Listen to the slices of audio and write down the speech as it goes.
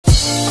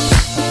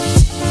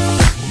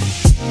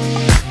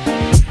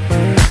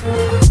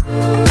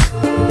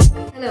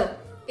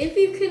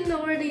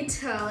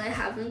tell, I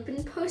haven't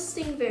been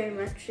posting very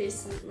much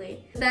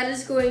recently. That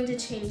is going to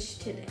change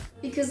today,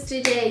 because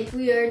today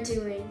we are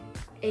doing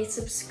a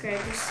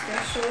subscriber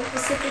special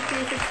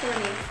specifically for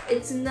 20.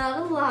 It's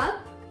not a lot,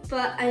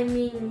 but I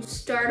mean,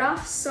 start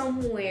off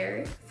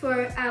somewhere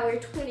for our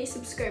 20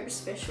 subscriber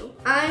special.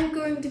 I'm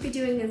going to be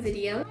doing a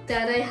video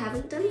that I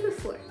haven't done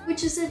before,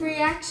 which is a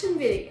reaction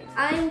video.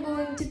 I'm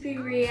going to be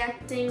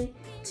reacting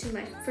to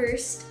my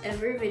first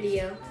ever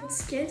video.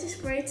 Let's get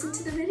just right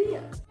into the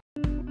video.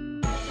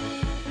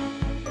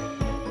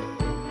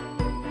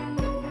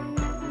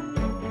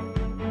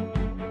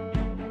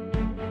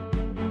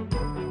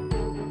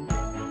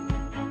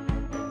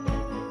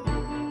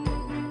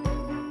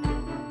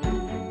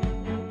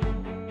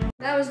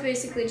 That was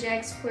basically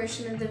Jack's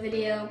portion of the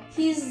video.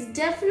 He's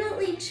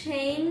definitely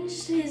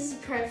changed his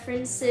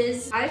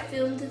preferences. I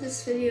filmed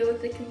this video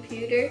with the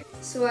computer,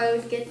 so I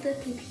would get the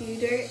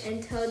computer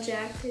and tell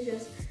Jack to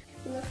just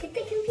look at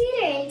the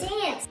computer and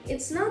dance.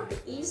 It's not the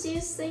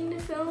easiest thing to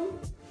film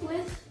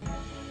with.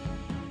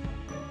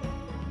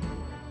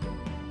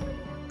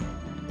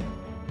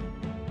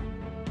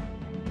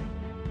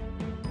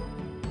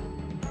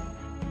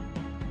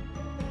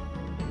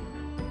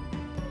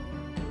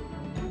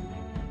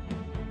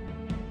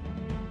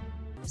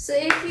 So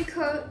if you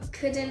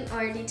couldn't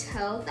already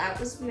tell, that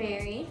was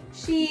Mary.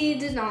 She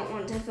did not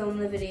want to film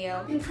the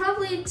video. You can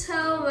probably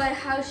tell by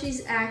how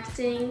she's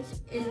acting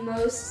in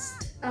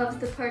most of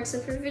the parts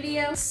of her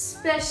video,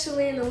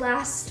 especially in the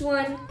last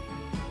one.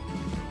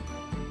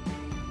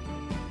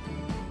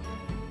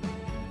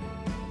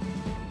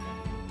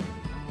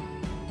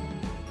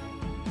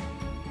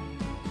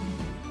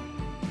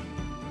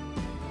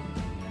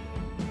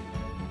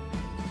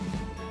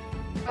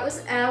 That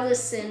was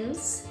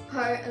Allison's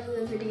part of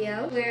the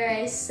video where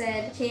I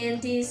said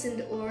candies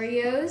and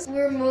Oreos.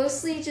 We're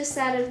mostly just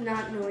out of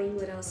not knowing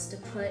what else to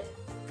put.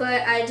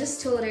 But I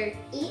just told her,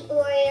 eat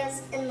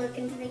Oreos and look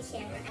into the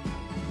camera.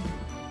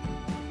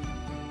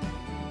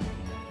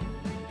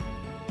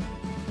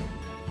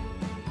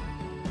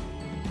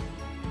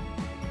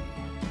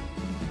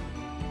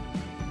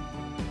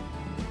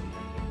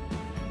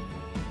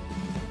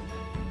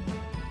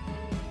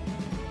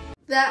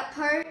 That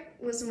part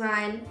was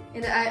mine,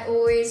 and I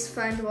always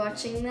find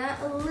watching that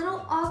a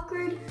little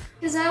awkward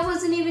because I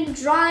wasn't even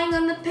drawing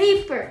on the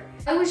paper.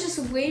 I was just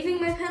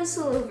waving my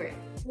pencil over it.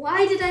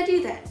 Why did I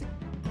do that?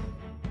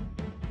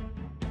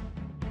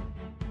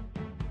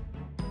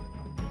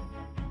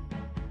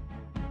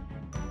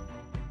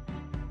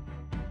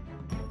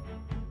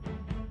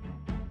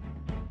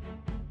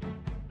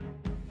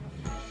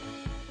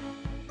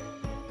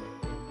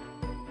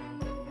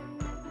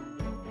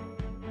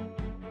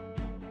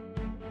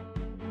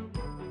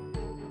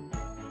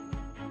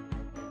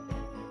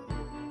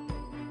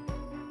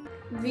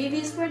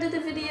 Vivi's part of the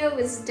video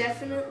was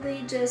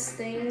definitely just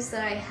things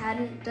that I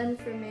hadn't done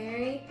for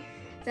Mary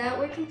that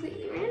were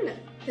completely random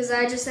because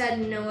I just had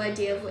no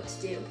idea of what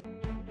to do.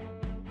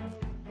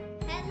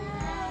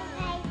 Hello,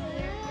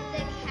 we're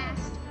the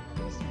cast of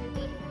this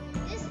movie.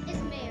 This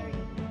is Mary.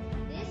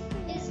 This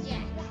is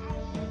Jack.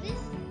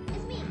 This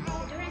is me, the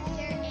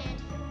director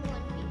and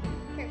one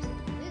person.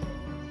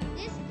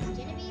 This is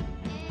Genevieve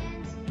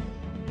and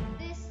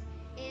this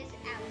is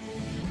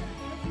Allison.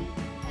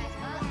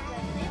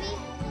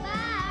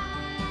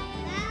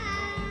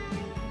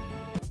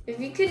 If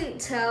you couldn't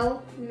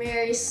tell,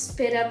 Mary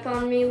spit up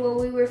on me while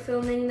we were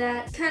filming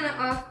that. Kind of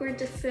awkward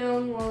to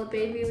film while a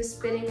baby was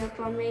spitting up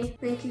on me.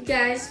 Thank you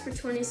guys for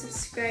 20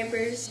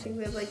 subscribers. I think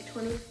we have like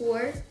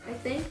 24, I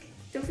think.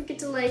 Don't forget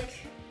to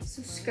like,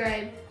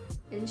 subscribe,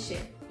 and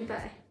share.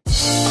 Goodbye.